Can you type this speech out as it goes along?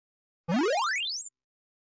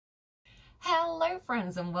Hello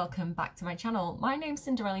friends and welcome back to my channel. My name's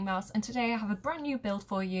Cinderellimouse and today I have a brand new build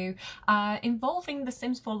for you involving the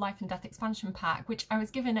Sims 4 Life and Death expansion pack, which I was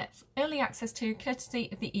given early access to courtesy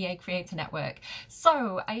of the EA Creator Network.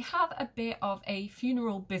 So I have a bit of a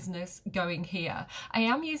funeral business going here. I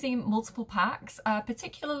am using multiple packs,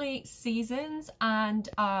 particularly Seasons and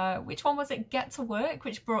which one was it? Get to Work,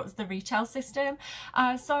 which brought us the retail system.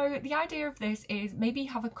 So the idea of this is maybe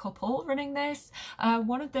have a couple running this.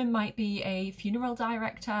 One of them might be a funeral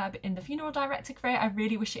director, but in the funeral director career I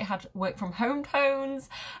really wish it had work from home tones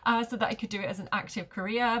so that I could do it as an active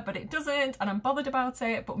career, but it doesn't and I'm bothered about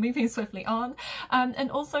it, but moving swiftly on. And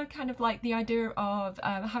also kind of like the idea of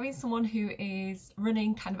having someone who is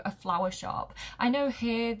running kind of a flower shop. I know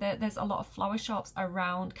here that there's a lot of flower shops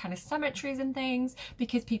around kind of cemeteries and things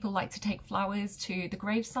because people like to take flowers to the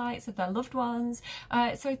grave sites of their loved ones,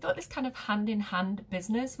 so I thought this kind of hand-in-hand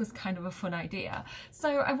business was kind of a fun idea.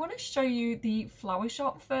 So I want to show you the flower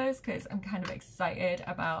shop first because I'm kind of excited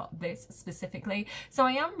about this specifically. So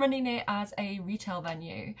I am running it as a retail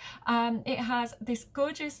venue. It has this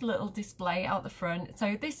gorgeous little display out the front.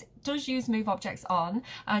 So this does use move objects on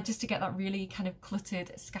just to get that really kind of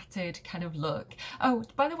cluttered, scattered kind of look. Oh,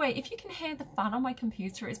 by the way, if you can hear the fan on my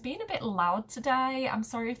computer, it's being a bit loud today. I'm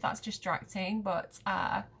sorry if that's distracting, but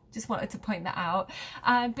just wanted to point that out.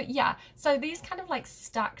 But yeah, so these kind of like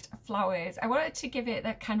stacked flowers, I wanted to give it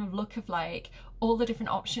that kind of look of like all the different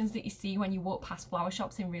options that you see when you walk past flower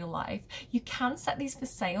shops in real life. You can set these for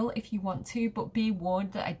sale if you want to, but be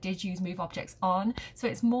warned that I did use move objects on, so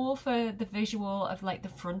it's more for the visual of like the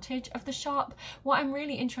frontage of the shop. What I'm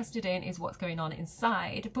really interested in is what's going on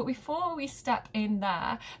inside. But before we step in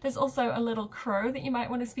there, there's also a little crow that you might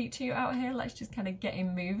want to speak to out here. Let's just kind of get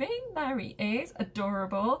him moving. There he is,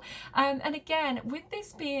 adorable. And again, with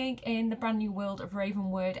this being in the brand new world of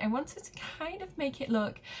Ravenwood, I wanted to kind of make it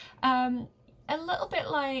look a little bit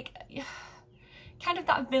like kind of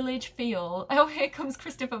that village feel. Oh, here comes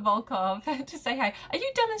Christopher Volkov to say hi. Are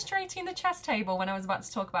you demonstrating the chess table when I was about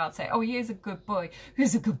to talk about it? Oh, he is a good boy.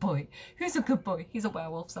 Who's a good boy? Who's a good boy? He's a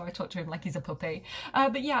werewolf, so I talk to him like he's a puppy.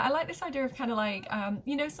 But yeah, I like this idea of kind of like,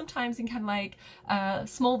 you know, sometimes in kind of like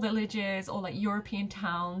small villages or like European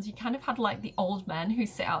towns, you kind of had like the old men who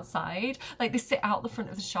sit outside, like they sit out the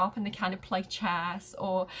front of the shop and they kind of play chess,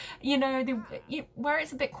 or, you know, where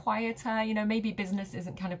it's a bit quieter, you know, maybe business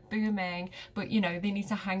isn't kind of booming, but, you know, they need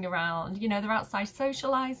to hang around, you know, they're outside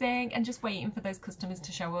socializing and just waiting for those customers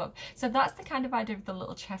to show up. So that's the kind of idea of the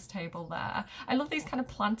little chess table there. I love these kind of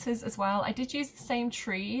planters as well. I did use the same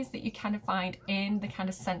trees that you kind of find in the kind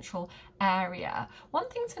of central area. One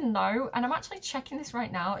thing to note, and I'm actually checking this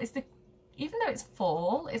right now, is even though it's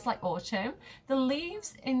fall, it's like autumn, the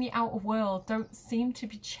leaves in the outer world don't seem to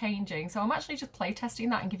be changing. So I'm actually just play testing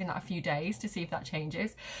that and giving that a few days to see if that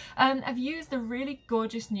changes. I've used the really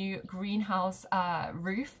gorgeous new greenhouse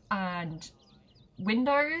roof and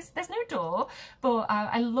windows. There's no door, but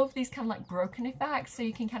I love these kind of like broken effects, so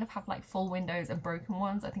you can kind of have like full windows and broken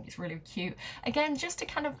ones. I think it's really cute. Again, just to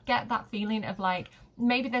kind of get that feeling of like,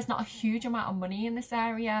 maybe there's not a huge amount of money in this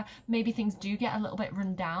area, maybe things do get a little bit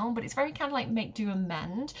run down, but it's very kind of like make do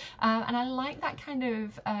amend, and I like that kind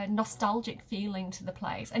of nostalgic feeling to the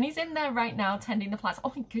place. And he's in there right now tending the plants.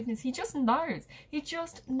 Oh my goodness, he just knows,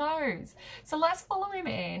 so let's follow him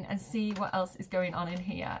in and see what else is going on in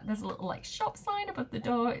here. There's a little like shop sign above the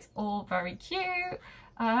door. It's all very cute.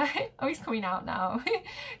 Oh, he's coming out now.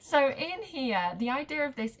 So in here, the idea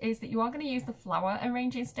of this is that you are going to use the flower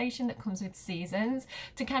arranging station that comes with Seasons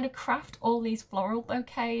to kind of craft all these floral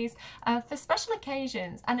bouquets for special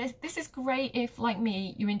occasions. And this is great if, like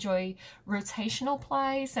me, you enjoy rotational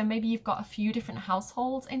play. So maybe you've got a few different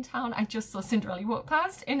households in town. I just saw Cinderella walk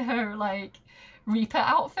past in her like Reaper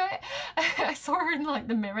outfit. I saw her in like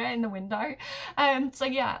the mirror in the window. So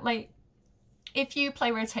yeah, like, if you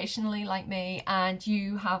play rotationally like me and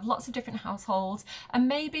you have lots of different households and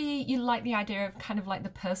maybe you like the idea of kind of like the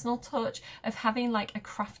personal touch of having like a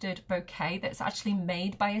crafted bouquet that's actually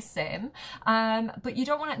made by a sim, but you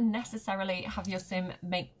don't want to necessarily have your sim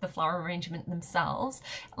make the flower arrangement themselves,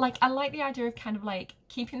 like I like the idea of kind of like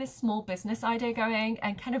keeping this small business idea going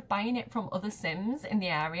and kind of buying it from other sims in the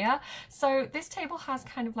area. So this table has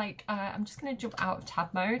kind of like, I'm just going to jump out of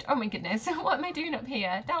tab mode. Oh my goodness, what am I doing up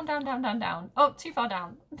here? Down, down, down, down, down. Oh, too far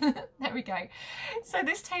down. There we go. So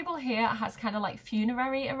this table here has kind of like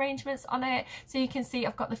funerary arrangements on it. So you can see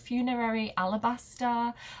I've got the funerary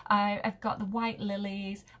alabaster, I've got the white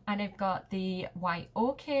lilies, and I've got the white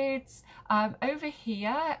orchids. Over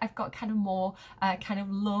here I've got kind of more kind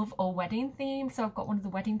of love or wedding theme. So I've got one of the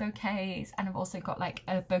wedding bouquets, and I've also got like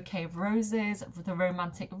a bouquet of roses with the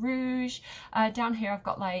romantic rouge. Down here I've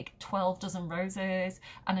got like 12 dozen roses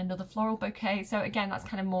and another floral bouquet. So again, that's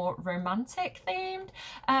kind of more romantic themed.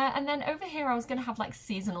 And then over here I was going to have like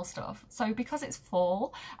seasonal stuff. So because it's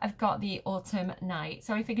fall, I've got the autumn night.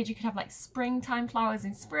 So I figured you could have like springtime flowers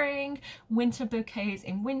in spring, winter bouquets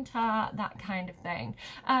in winter, that kind of thing.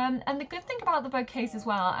 And the good thing about the bouquets as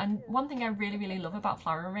well, and one thing I really love about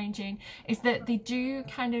flower arranging, is that they do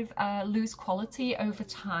kind of lose quality over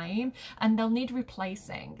time and they'll need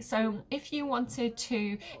replacing. So if you wanted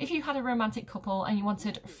to, if you had a romantic couple and you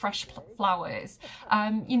wanted fresh flowers,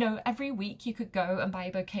 you know, every week you could go and buy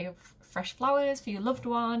a bouquet of fresh flowers for your loved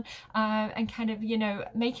one, and kind of, you know,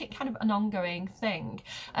 make it kind of an ongoing thing.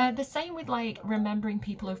 The same with like remembering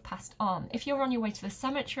people who've passed on. If you're on your way to the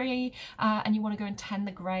cemetery and you want to go and tend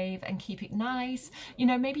the grave and keep it nice, you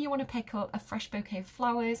know, maybe you want to pick up a fresh bouquet of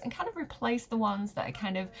flowers and kind of replace the ones that are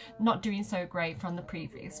kind of not doing so great from the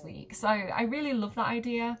previous week. So I really love that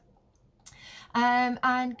idea.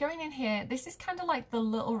 And going in here, this is kind of like the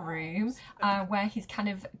little room where he's kind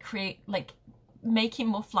of making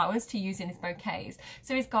more flowers to use in his bouquets.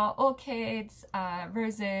 So he's got orchids,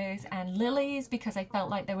 roses and lilies, because I felt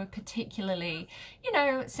like they were particularly, you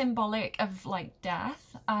know, symbolic of like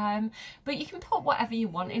death. But you can put whatever you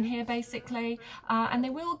want in here basically, and they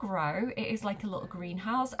will grow. It is like a little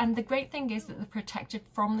greenhouse, and the great thing is that they're protected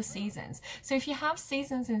from the seasons. So if you have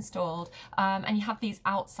seasons installed and you have these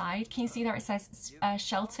outside, can you see there it says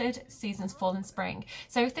sheltered seasons fall and spring?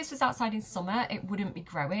 So if this was outside in summer, it wouldn't be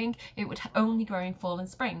growing, it would only grow in fall and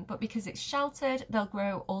spring, but because it's sheltered, they'll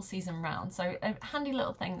grow all season round. So a handy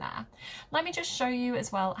little thing there. Let me just show you as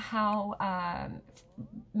well how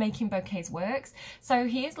making bouquets works. So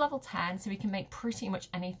he is level 10, so we can make pretty much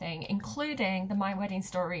anything, including the My Wedding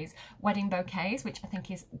Stories wedding bouquets, which I think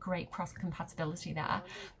is great cross compatibility there.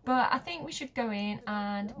 But I think we should go in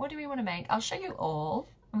and what do we want to make? I'll show you all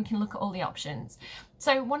and we can look at all the options.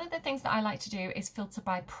 So one of the things that I like to do is filter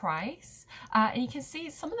by price, and you can see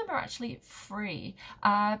some of them are actually free,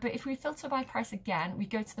 but if we filter by price again, we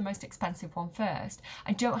go to the most expensive one first.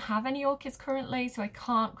 I don't have any orchids currently, so I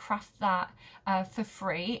can't craft that for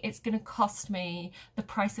free. It's going to cost me the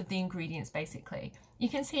price of the ingredients basically. You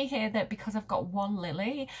can see here that because I've got one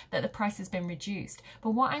lily, that the price has been reduced.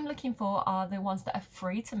 But what I'm looking for are the ones that are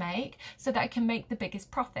free to make so that I can make the biggest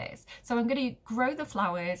profits. So I'm going to grow the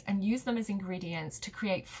flowers and use them as ingredients to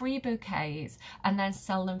create free bouquets and then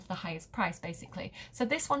sell them for the highest price basically. So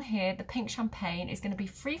this one here, the pink champagne, is going to be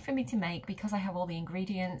free for me to make because I have all the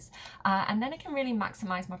ingredients, and then I can really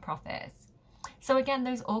maximize my profits. So again,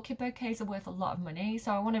 those orchid bouquets are worth a lot of money,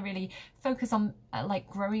 so I want to really focus on like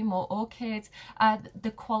growing more orchids. The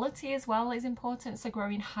quality as well is important, so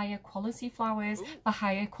growing higher quality flowers for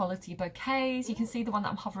higher quality bouquets. You can see the one that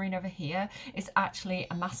I'm hovering over here is actually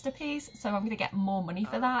a masterpiece, so I'm going to get more money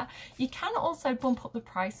for that. You can also bump up the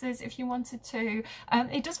prices if you wanted to.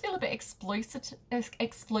 It does feel a bit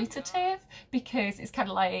exploitative because it's kind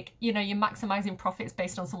of like, you know, you're maximizing profits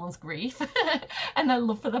based on someone's grief and their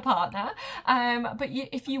love for the partner. But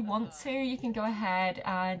if you want to, you can go ahead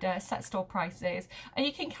and set store prices, and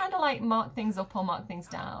you can kind of like mark things up or mark things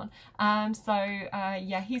down.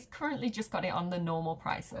 Yeah, he's currently just got it on the normal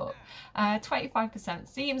price up. 25%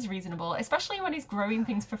 seems reasonable, especially when he's growing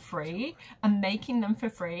things for free and making them for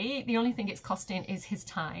free. The only thing it's costing is his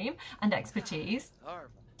time and expertise.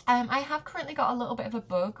 I have currently got a little bit of a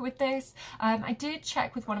bug with this. I did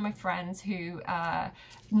check with one of my friends who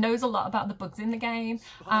knows a lot about the bugs in the game,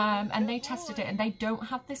 and they tested it and they don't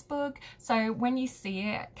have this bug. So when you see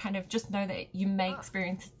it, kind of just know that you may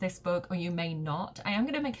experience this bug or you may not. I am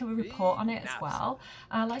going to make a report on it as well.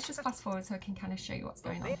 Let's just fast forward so I can kind of show you what's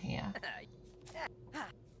going on here.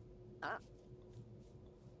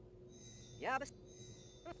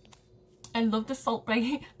 I love the salt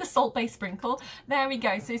bay sprinkle. There we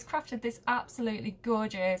go. So he's crafted this absolutely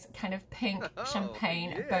gorgeous kind of pink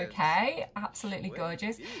champagne bouquet. Absolutely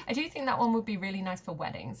gorgeous. I do think that one would be really nice for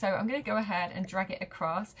weddings. So I'm going to go ahead and drag it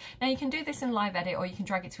across. Now you can do this in live edit, or you can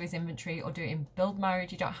drag it to his inventory or do it in build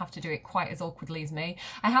mode. You don't have to do it quite as awkwardly as me.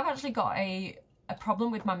 I have actually got a a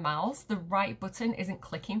problem with my mouse. The right button isn't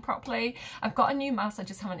clicking properly. I've got a new mouse, I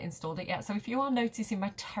just haven't installed it yet. So if you are noticing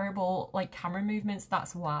my terrible like camera movements,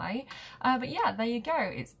 that's why. But yeah, there you go,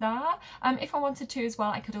 it's there. If I wanted to as well,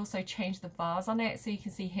 I could also change the vase on it. So you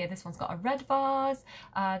can see here, this one's got a red vase,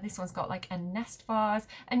 this one's got like a nest vase,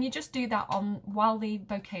 and you just do that on while the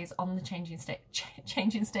bouquet is on the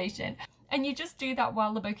changing station. And you just do that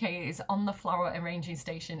while the bouquet is on the flower arranging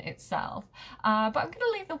station itself. But I'm going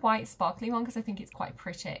to leave the white sparkly one because I think it's quite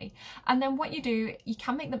pretty. And then what you do, you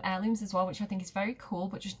can make them heirlooms as well, which I think is very cool,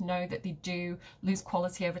 but just know that they do lose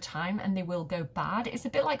quality over time and they will go bad. It's a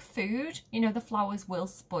bit like food, you know, the flowers will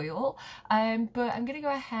spoil. But I'm going to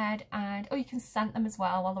go ahead and, oh, you can scent them as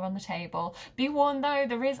well while they're on the table. Be warned though,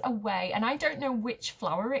 there is a way, and I don't know which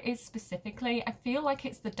flower it is specifically. I feel like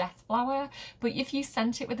it's the death flower, but if you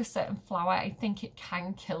scent it with a certain flower, I think it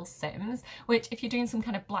can kill Sims, which if you're doing some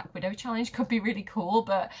kind of Black Widow challenge could be really cool,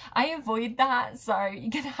 but I avoid that, so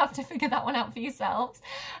you're gonna have to figure that one out for yourselves.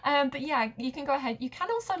 But yeah, you can go ahead. You can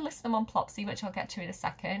also list them on Plopsy, which I'll get to in a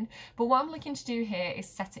second, but what I'm looking to do here is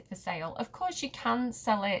set it for sale. Of course, you can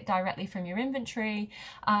sell it directly from your inventory.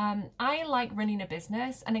 I like running a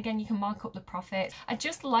business, and again, you can mark up the profit. I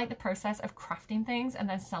just like the process of crafting things and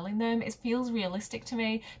then selling them. It feels realistic to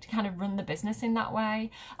me to kind of run the business in that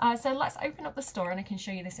way. So let's open up the store and I can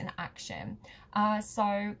show you this in action.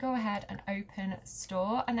 So go ahead and open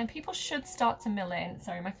store, and then people should start to mill in.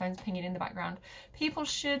 Sorry, my phone's pinging in the background. People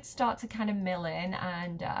should start to kind of mill in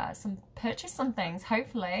and purchase some things,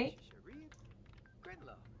 hopefully.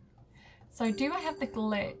 So do I have the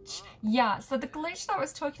glitch? Yeah, so the glitch that I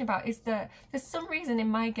was talking about is that there's some reason in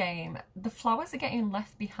my game the flowers are getting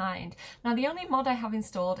left behind. Now the only mod I have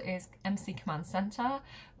installed is MC Command Center,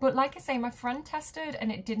 but like I say, my friend tested and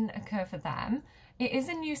it didn't occur for them. It is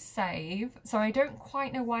a new save, so I don't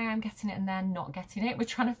quite know why I'm getting it and they're not getting it. We're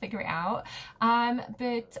trying to figure it out. And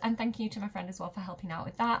thank you to my friend as well for helping out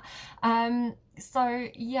with that. So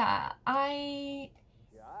yeah,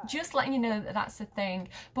 just letting you know that that's the thing.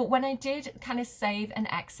 But when I did kind of save and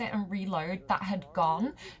exit and reload, that had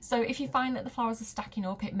gone. So if you find that the flowers are stacking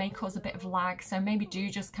up, it may cause a bit of lag. So maybe do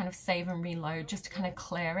just kind of save and reload just to kind of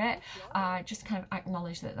clear it. Just kind of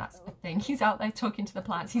acknowledge that that's the thing. He's out there talking to the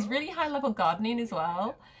plants. He's really high level gardening as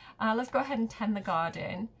well. Let's go ahead and tend the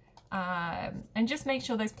garden. And just make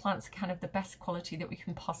sure those plants are kind of the best quality that we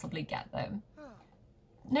can possibly get them.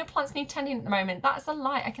 No plants need tending at the moment. That's a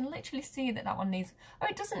lie. I can literally see that that one needs... Oh,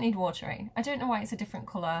 it doesn't need watering. I don't know why it's a different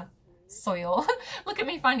colour soil. Look at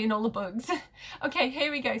me finding all the bugs. Okay, here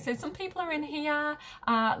we go. So some people are in here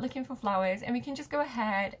looking for flowers, and we can just go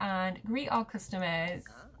ahead and greet our customers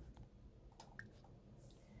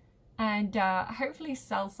and hopefully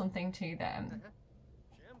sell something to them.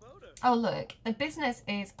 Oh, look, the business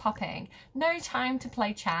is popping. No time to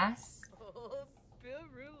play chess.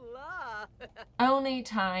 Only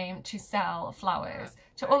time to sell flowers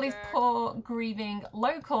to all these poor, grieving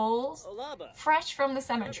locals, fresh from the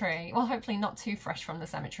cemetery. Well, hopefully not too fresh from the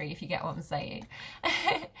cemetery, if you get what I'm saying.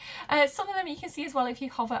 Some of them you can see as well if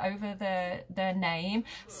you hover over their name.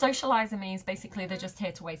 Socializer means basically they're just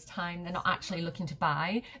here to waste time. They're not actually looking to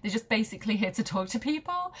buy. They're just basically here to talk to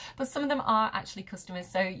people. But some of them are actually customers,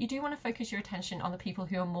 so you do want to focus your attention on the people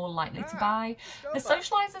who are more likely to buy. The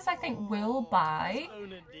socializers, I think, will buy,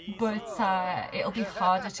 but it'll be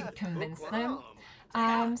harder to convince them.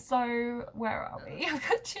 So where are we? I've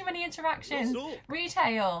got too many interactions.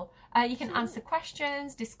 Retail. You can answer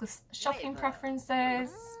questions, discuss shopping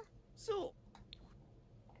preferences,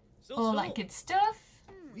 all that good stuff.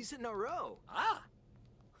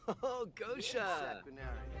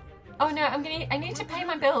 Oh no, I need to pay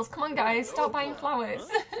my bills. Come on guys, start buying flowers.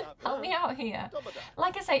 Help me out here.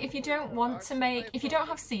 Like I say, if you don't want to make, if you don't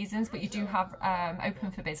have seasons but you do have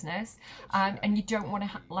open for business, and you don't want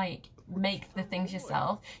to like make the things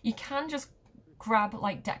yourself, you can just grab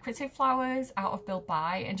like decorative flowers out of Build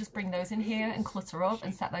Buy and just bring those in here and clutter up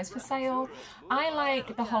and set those for sale. I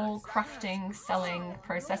like the whole crafting, selling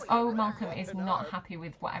process. Oh, Malcolm is not happy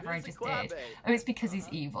with whatever I just did. Oh, it's because he's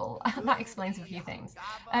evil. That explains a few things.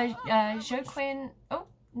 Joaquin, oh,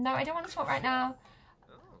 no, I don't want to talk right now.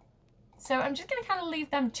 So I'm just going to kind of leave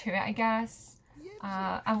them to it, I guess.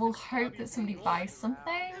 And we'll hope that somebody buys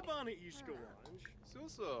something.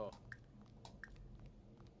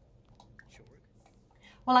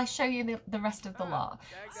 Well, I show you the rest of the lot.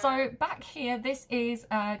 So back here, this is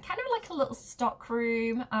kind of like a little stock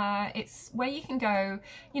room. It's where you can go,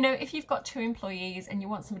 you know, if you've got 2 employees and you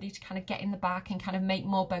want somebody to kind of get in the back and kind of make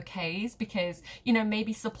more bouquets because, you know,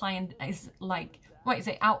 maybe supply is like what is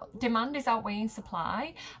it, demand is outweighing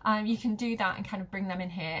supply, you can do that and kind of bring them in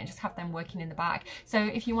here and just have them working in the back. So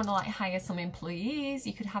if you want to like hire some employees,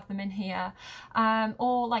 you could have them in here,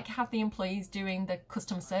 or like have the employees doing the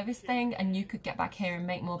customer service thing, and you could get back here and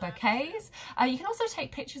make more bouquets. You can also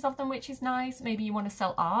take pictures of them, which is nice. Maybe you want to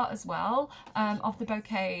sell art as well of the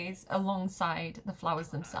bouquets alongside the flowers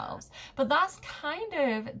themselves. But that's kind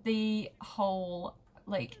of the whole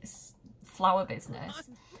like flower business.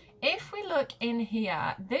 If we look in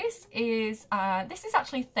here, this is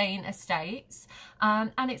actually Thane Estates,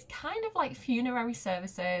 and it's kind of like funerary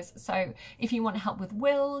services. So if you want help with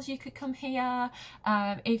wills, you could come here.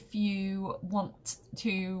 If you want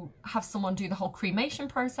to have someone do the whole cremation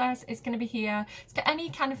process, it's going to be here. It's got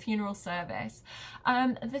any kind of funeral service.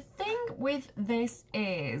 The thing with this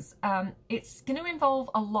is it's going to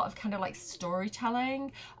involve a lot of kind of like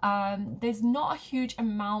storytelling. There's not a huge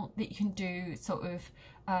amount that you can do sort of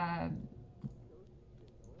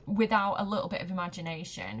without a little bit of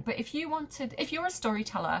imagination. But if you're a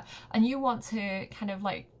storyteller and you want to kind of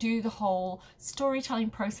like do the whole storytelling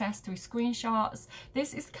process through screenshots,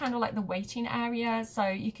 this is kind of like the waiting area. So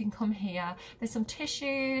you can come here, there's some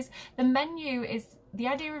tissues. The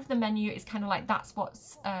idea of the menu is kind of like that's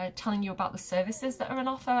what's telling you about the services that are on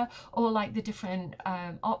offer, or like the different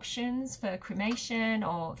options for cremation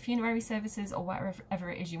or funerary services or whatever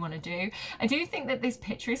it is you want to do. I do think that this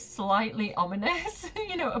picture is slightly ominous,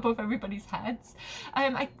 you know, above everybody's heads.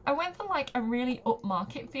 I went for like a really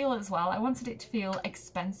upmarket feel as well. I wanted it to feel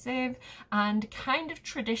expensive and kind of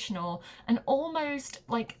traditional and almost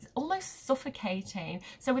suffocating.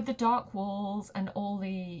 So with the dark walls and all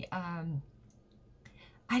the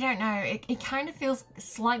I don't know, it kind of feels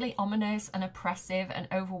slightly ominous and oppressive and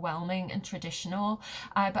overwhelming and traditional,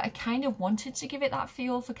 but I kind of wanted to give it that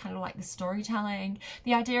feel for kind of like the storytelling.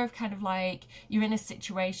 The idea of kind of like you're in a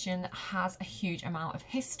situation that has a huge amount of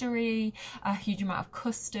history, a huge amount of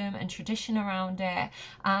custom and tradition around it,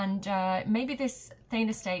 and maybe this Thane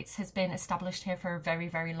Estates has been established here for a very,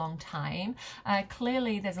 very long time.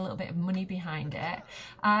 Clearly there's a little bit of money behind it.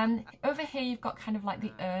 Over here you've got kind of like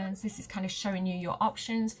the urns. This is kind of showing you your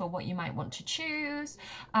options for what you might want to choose.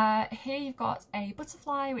 Here you've got a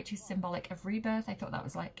butterfly, which is symbolic of rebirth. I thought that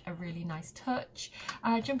was like a really nice touch.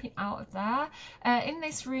 Jumping out of there. In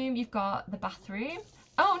this room you've got the bathroom.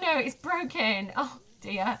 Oh no, it's broken. Oh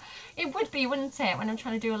dear. It would be, wouldn't it, when I'm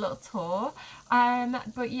trying to do a little tour.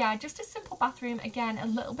 But yeah, just a simple bathroom, again a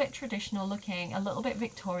little bit traditional looking, a little bit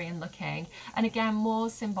Victorian looking, and again more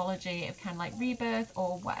symbology of kind of like rebirth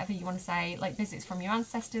or whatever you want to say, like visits from your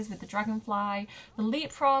ancestors with the dragonfly, the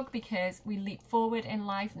leapfrog because we leap forward in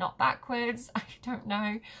life, not backwards. I don't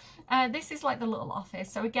know. This is like the little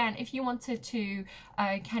office. So again, if you wanted to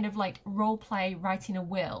kind of like role play writing a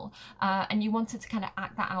will and you wanted to kind of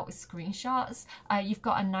act that out with screenshots, you've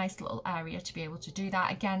got a nice little area to be able to do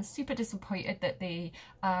that. Again, super disappointed that the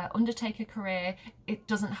Undertaker career, it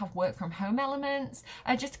doesn't have work from home elements.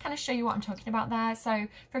 Just to kind of show you what I'm talking about there. So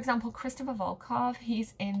for example, Christopher Volkov,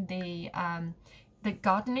 he's in the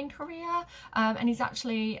gardening career, and he's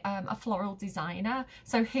actually a floral designer.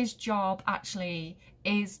 So his job actually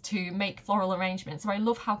is to make floral arrangements. So I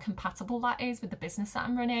love how compatible that is with the business that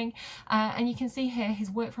I'm running. And you can see here his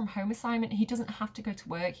work from home assignment, he doesn't have to go to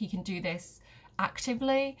work, he can do this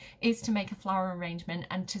actively, is to make a flower arrangement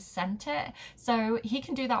and to scent it. So he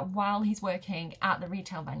can do that while he's working at the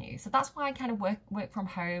retail venue. So that's why kind of work from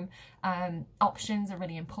home options are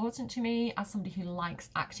really important to me as somebody who likes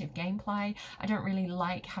active gameplay. I don't really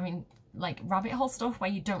like having like rabbit hole stuff where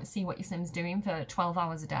you don't see what your sim's doing for 12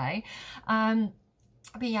 hours a day.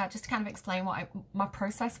 But yeah, just to kind of explain what my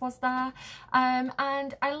process was there.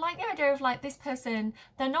 And I like the idea of like this person,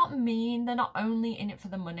 they're not mean, they're not only in it for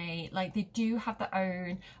the money, like they do have their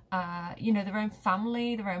own, you know, their own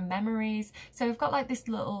family, their own memories. So we've got like this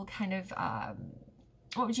little kind of,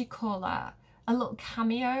 what would you call that? A little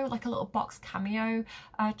cameo, like a little box cameo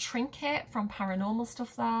trinket from Paranormal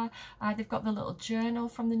Stuff there. They've got the little journal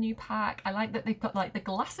from the new pack. I like that they've got like the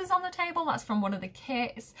glasses on the table. That's from one of the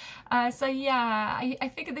kits. So yeah, I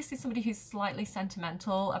figure this is somebody who's slightly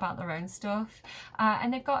sentimental about their own stuff.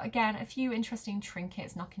 And they've got, again, a few interesting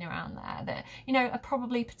trinkets knocking around there that, you know, are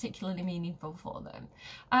probably particularly meaningful for them.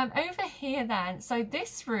 Over here then, so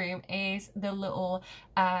this room is the little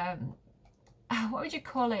what would you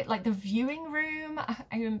call it, like the viewing room?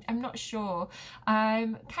 I'm not sure.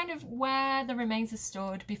 Kind of where the remains are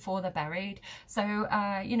stored before they're buried. So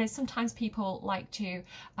you know, sometimes people like to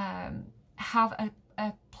have a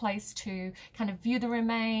a place to kind of view the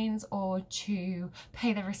remains or to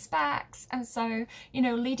pay their respects. And so, you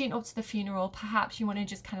know, leading up to the funeral, perhaps you want to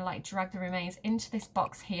just kind of like drag the remains into this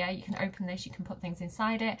box here. You can open this, you can put things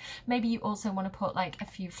inside it. Maybe you also want to put like a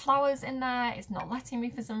few flowers in there. It's not letting me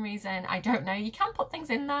for some reason. I don't know. You can put things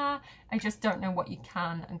in there. I just don't know what you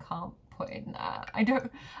can and can't put in there. I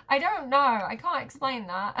don't know. I can't explain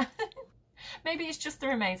that. Maybe it's just the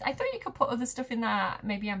remains. I thought you could put other stuff in there.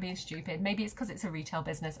 Maybe I'm being stupid. Maybe it's because it's a retail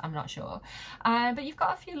business. I'm not sure. But you've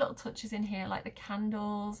got a few little touches in here, like the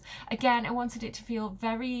candles. Again, I wanted it to feel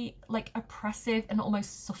very like oppressive and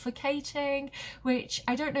almost suffocating, which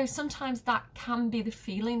I don't know, sometimes that can be the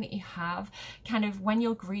feeling that you have kind of when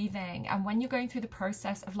you're grieving and when you're going through the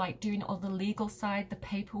process of like doing all the legal side, the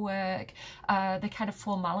paperwork, the kind of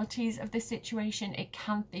formalities of the situation. It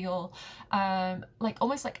can feel like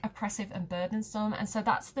almost like oppressive and burdensome, and so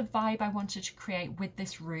that's the vibe I wanted to create with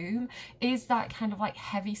this room, is that kind of like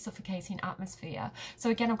heavy suffocating atmosphere.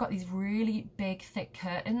 So again, I've got these really big thick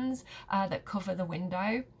curtains that cover the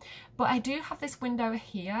window, but I do have this window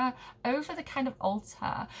here over the kind of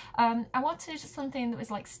altar. I wanted something that was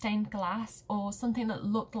like stained glass or something that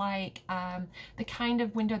looked like the kind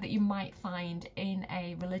of window that you might find in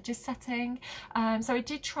a religious setting. So I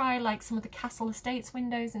did try like some of the castle estates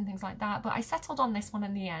windows and things like that, but I settled on this one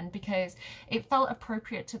in the end because it felt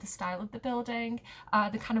appropriate to the style of the building.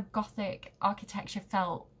 The kind of Gothic architecture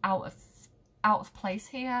felt out of place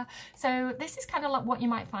here. So this is kind of like what you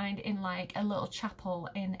might find in like a little chapel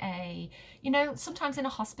in a, you know, sometimes in a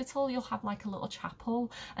hospital you'll have like a little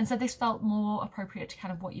chapel, and so this felt more appropriate to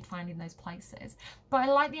kind of what you'd find in those places. But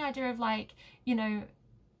I like the idea of like, you know,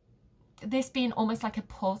 this being almost like a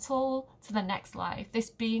portal to the next life,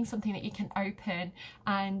 this being something that you can open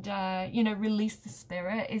and you know, release the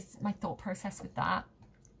spirit is my thought process with that.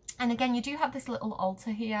 And again, you do have this little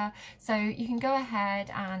altar here, so you can go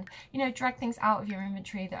ahead and, you know, drag things out of your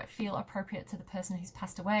inventory that feel appropriate to the person who's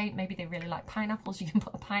passed away. Maybe they really like pineapples, you can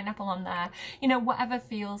put a pineapple on there. You know, whatever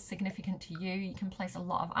feels significant to you. You can place a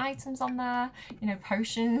lot of items on there, you know,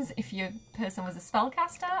 potions if your person was a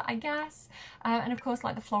spellcaster, I guess. And of course,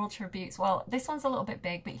 like the floral tributes. Well, this one's a little bit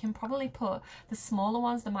big, but you can probably put the smaller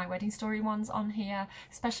ones, the My Wedding Story ones on here,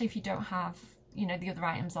 especially if you don't have, you know, the other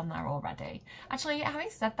items on there already. Actually, having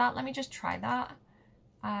said that, let me just try that.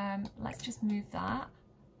 Let's just move that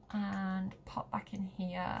and pop back in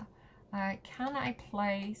here. Can I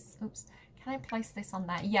place this on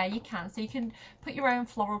there? Yeah, you can. So you can put your own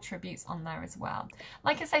floral tributes on there as well.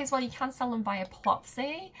 Like I say as well, you can sell them via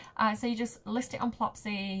Plopsy. So you just list it on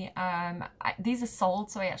Plopsy. These are sold,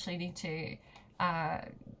 so I actually need to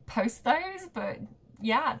post those, but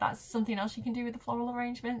yeah, that's something else you can do with the floral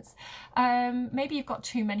arrangements. Maybe you've got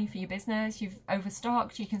too many for your business, you've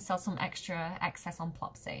overstocked, you can sell some extra excess on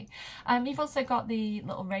Plopsy. You've also got the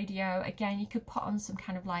little radio. Again, you could put on some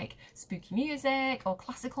kind of like spooky music or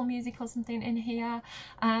classical music or something in here.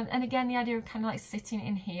 And again, the idea of kind of like sitting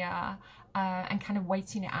in here and kind of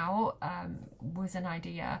waiting it out was an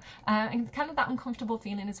idea. And kind of that uncomfortable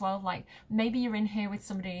feeling as well, like maybe you're in here with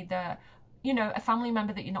somebody that, you know, a family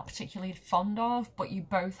member that you're not particularly fond of, but you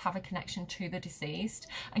both have a connection to the deceased,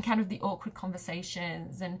 and kind of the awkward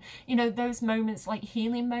conversations and, you know, those moments, like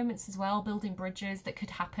healing moments as well, building bridges that could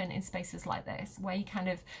happen in spaces like this where you're kind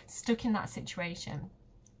of stuck in that situation.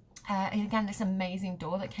 And again, this amazing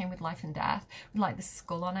door that came with life and death with like the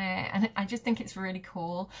skull on it, and I just think it's really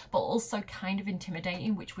cool but also kind of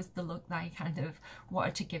intimidating, which was the look that I kind of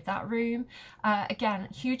wanted to give that room. Again,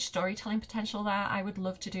 huge storytelling potential there. I would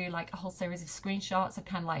love to do like a whole series of screenshots of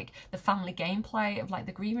kind of like the family gameplay of like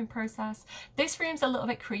the grieving process. This room's a little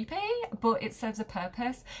bit creepy, but it serves a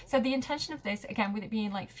purpose. So the intention of this, again, with it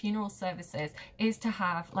being like funeral services, is to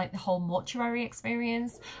have like the whole mortuary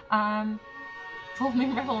experience. Full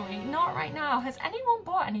moon revelry, not right now. Has anyone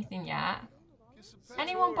bought anything yet?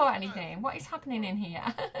 Anyone bought anything? What is happening in here?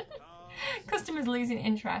 Customers losing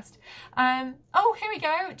interest. Oh, here we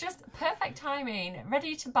go. Just perfect timing.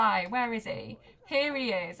 Ready to buy. Where is he? Here he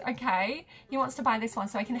is. Okay. He wants to buy this one.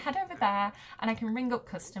 So I can head over there and I can ring up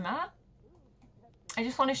customer. I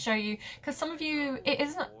just want to show you, because some of you, it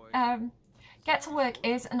isn't... Get to Work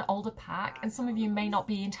is an older pack, and some of you may not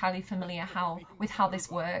be entirely familiar with how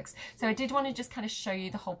this works. So I did want to just kind of show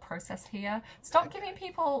you the whole process here. Stop giving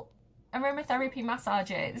people aromatherapy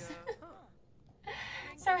massages.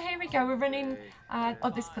 So here we go, we're running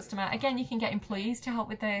of this customer. Again, you can get employees to help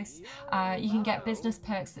with this. You can get business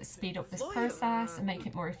perks that speed up this process and make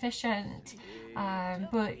it more efficient.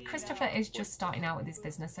 But Christopher is just starting out with his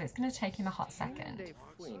business, so it's going to take him a hot second.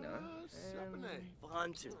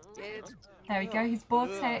 There we go, he's bought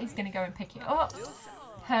it, he's going to go and pick it up.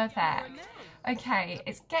 Perfect. Okay,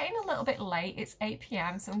 it's getting a little bit late. It's 8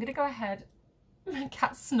 p.m. so I'm going to go ahead. My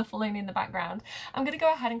cat's snuffling in the background. I'm going to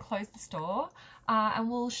go ahead and close the store and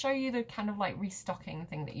we'll show you the kind of like restocking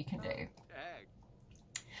thing that you can do.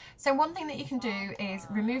 So one thing that you can do is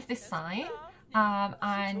remove this sign.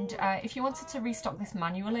 If you wanted to restock this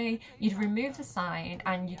manually, you'd remove the sign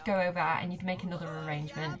and you'd go over and you'd make another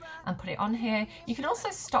arrangement and put it on here. You can also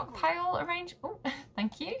stockpile oh,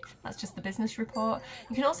 thank you. That's just the business report.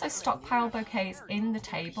 You can also stockpile bouquets in the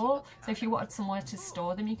table. So if you wanted somewhere to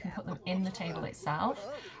store them, you can put them in the table itself.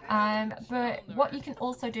 But what you can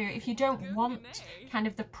also do, if you don't want kind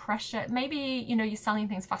of the pressure, maybe, you know, you're selling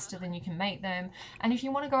things faster than you can make them, and if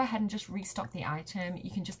you want to go ahead and just restock the item,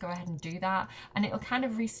 you can just go ahead and do that, and it'll kind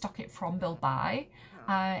of restock it from build by.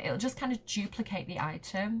 It'll just kind of duplicate the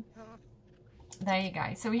item. There you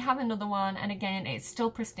go. So we have another one, and again, it's still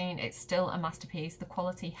pristine, it's still a masterpiece, the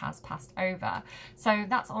quality has passed over. So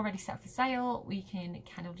that's already set for sale, we can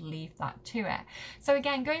kind of leave that to it. So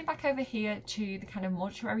again, going back over here to the kind of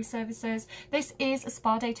mortuary services, this is a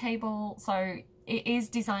spa day table, so it is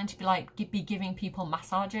designed to be like giving people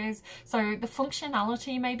massages, so the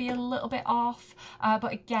functionality may be a little bit off,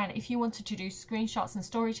 but again, if you wanted to do screenshots and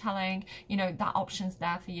storytelling, you know, that option's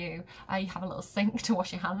there for you. You have a little sink to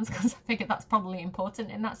wash your hands, because I figured that's probably important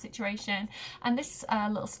in that situation. And this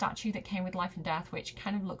little statue that came with Life and Death, which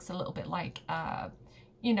kind of looks a little bit like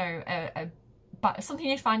you know, but something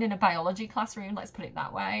you'd find in a biology classroom, let's put it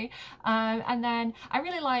that way. And then I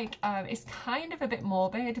really like, it's kind of a bit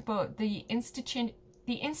morbid, but the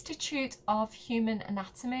Institute of Human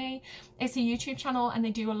Anatomy, it's a YouTube channel, and they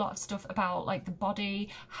do a lot of stuff about like the body,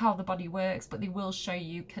 how the body works, but they will show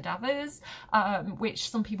you cadavers, which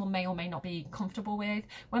some people may or may not be comfortable with.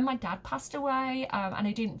 When my dad passed away, and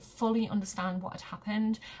I didn't fully understand what had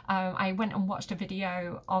happened, I went and watched a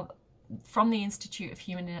video from the Institute of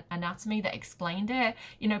Human Anatomy that explained it,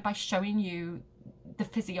 you know, by showing you the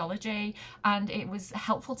physiology, and it was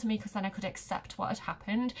helpful to me because then I could accept what had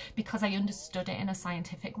happened because I understood it in a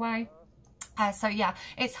scientific way. So yeah,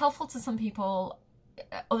 it's helpful to some people.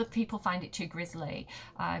 Other people find it too grisly,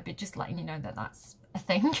 but just letting you know that that's a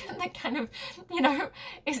thing that kind of, you know,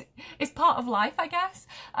 is part of life, I guess.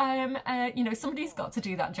 You know, somebody's got to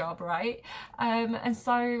do that job, right? And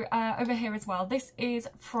so over here as well, this is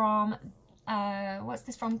from what's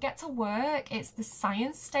this from? Get to Work. It's the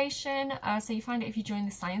science station, so you find it if you join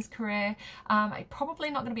the science career. I'm probably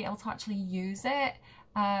not going to be able to actually use it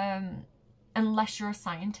unless you're a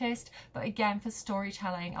scientist, but again, for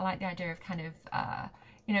storytelling, I like the idea of kind of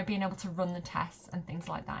you know, being able to run the tests and things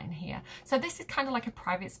like that in here. So this is kind of like a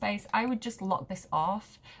private space. I would just lock this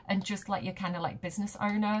off and just let your kind of like business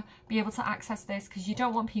owner be able to access this, because you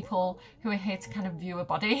don't want people who are here to kind of view a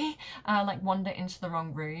body like wander into the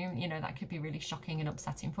wrong room. You know, that could be really shocking and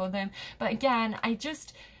upsetting for them. But again,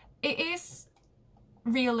 it is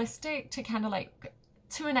realistic to kind of like,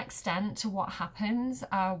 to an extent, to what happens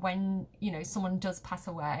when, you know, someone does pass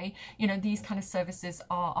away. You know, these kind of services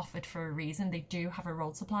are offered for a reason. They do have a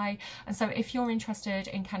role to play. And so if you're interested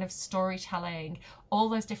in kind of storytelling all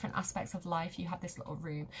those different aspects of life, you have this little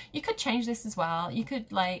room. You could change this as well. You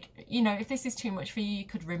could, like, you know, if this is too much for you, you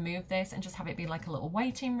could remove this and just have it be like a little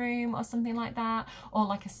waiting room or something like that, or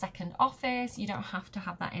like a second office. You don't have to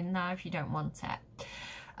have that in there if you don't want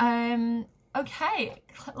it. Okay,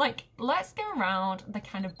 like, let's go around the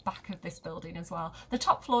kind of back of this building as well. The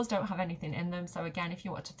top floors don't have anything in them, so again, if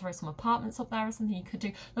you wanted to throw some apartments up there or something, you could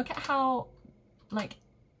do. Look at how, like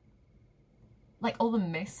all the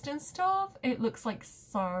mist and stuff, it looks like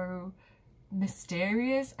so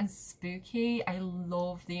mysterious and spooky. I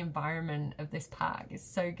love the environment of this pack. It's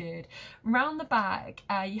so good. Around the back,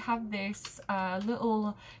 you have this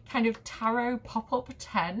little kind of tarot pop-up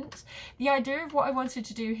tent. The idea of what I wanted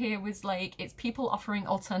to do here was like, it's people offering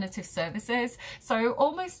alternative services. So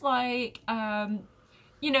almost like,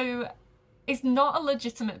 you know, it's not a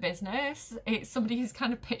legitimate business. It's somebody who's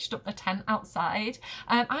kind of pitched up the tent outside.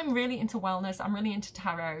 I'm really into wellness. I'm really into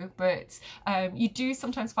tarot, but you do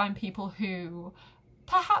sometimes find people who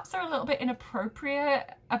perhaps are a little bit inappropriate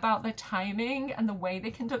about their timing and the way they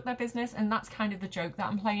conduct their business, and that's kind of the joke that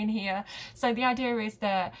I'm playing here. So the idea is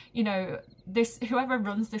that, you know, whoever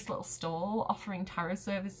runs this little stall offering tarot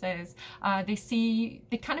services,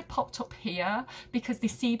 they kind of popped up here because they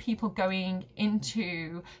see people going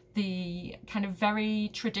into the kind of very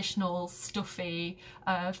traditional, stuffy,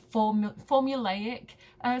 formulaic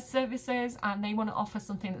services, and they want to offer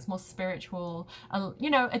something that's more spiritual, you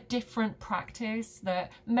know, a different practice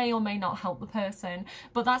that may or may not help the person.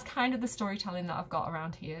 But that's kind of the storytelling that I've got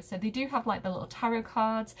around here. So they do have like the little tarot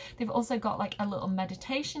cards. They've also got like a little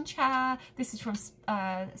meditation chair. This is from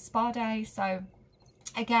Spa Day. So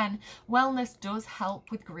again, wellness does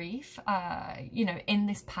help with grief. You know, in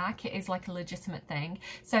this pack, it is like a legitimate thing.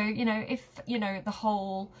 So, you know, if, you know, the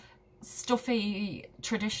whole stuffy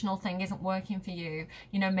traditional thing isn't working for you,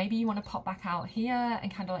 you know, maybe you want to pop back out here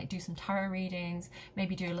and kind of like do some tarot readings,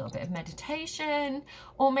 maybe do a little bit of meditation,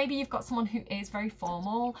 or maybe you've got someone who is very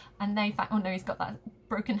formal and they find, oh no, he's got that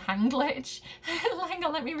broken hand glitch. Hang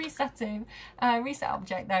on, let me reset him. Reset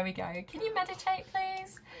object, there we go. Can you meditate,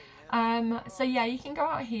 please? So yeah, you can go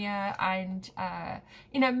out here and,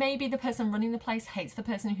 you know, maybe the person running the place hates the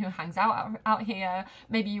person who hangs out here.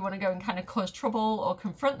 Maybe you want to go and kind of cause trouble or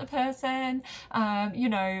confront the person. You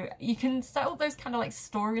know, you can set up those kind of like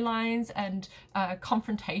storylines and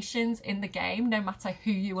confrontations in the game, no matter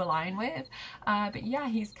who you align with. But yeah,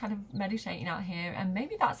 he's kind of meditating out here, and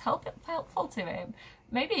maybe that's helpful to him.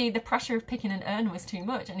 Maybe the pressure of picking an urn was too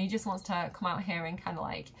much and he just wants to come out here and kind of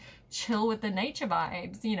like chill with the nature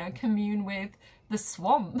vibes, you know, commune with the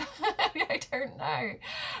swamp. I don't know.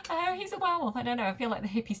 He's a werewolf, I don't know. I feel like the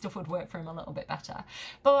hippie stuff would work for him a little bit better.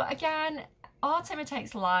 But again, art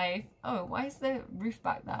imitates life. Oh, why is the roof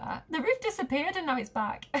back there? The roof disappeared and now it's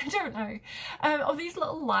back. I don't know. Oh, these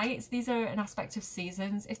little lights, these are an aspect of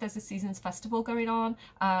seasons. If there's a seasons festival going on,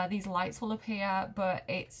 these lights will appear, but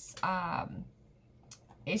it's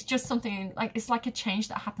just something like, it's like a change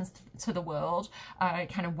that happens to the world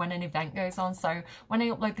kind of when an event goes on. So when I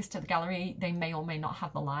upload this to the gallery, they may or may not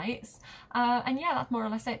have the lights. And yeah, that's more or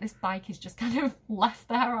less it. This bike is just kind of left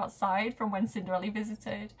there outside from when Cinderella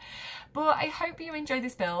visited. But I hope you enjoy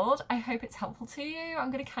this build. I hope it's helpful to you.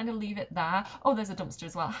 I'm going to kind of leave it there. Oh, there's a dumpster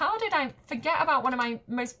as well. How did I forget about one of my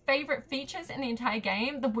most favourite features in the entire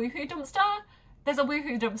game, the woohoo dumpster? There's a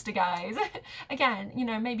woohoo dumpster, guys. Again, you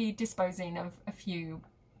know, maybe disposing of a few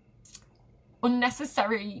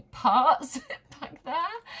unnecessary parts back there.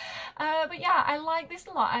 But yeah, I like this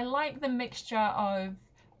a lot. I like the mixture of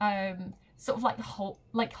sort of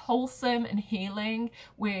like wholesome and healing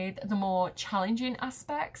with the more challenging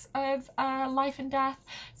aspects of life and death.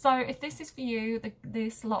 So if this is for you,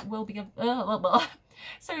 this lot will be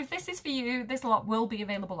so if this is for you, this lot will be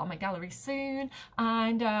available on my gallery soon.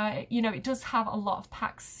 And you know, it does have a lot of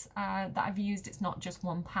packs that I've used. It's not just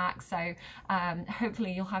one pack, so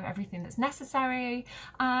hopefully you'll have everything that's necessary.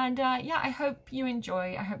 And yeah, I hope you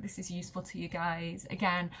enjoy. I hope this is useful to you guys.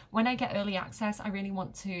 Again, when I get early access, I really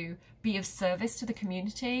want to be of service to the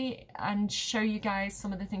community and show you guys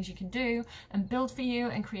some of the things you can do and build for you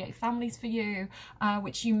and create families for you,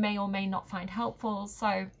 which you may or may not find helpful.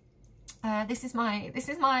 So this is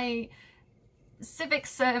my civic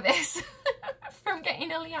service from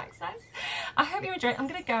getting early access. I hope you enjoy it. I'm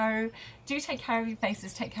gonna go. Do take care of your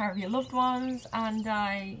faces, take care of your loved ones, and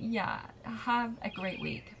yeah, have a great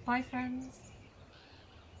week. Bye, friends.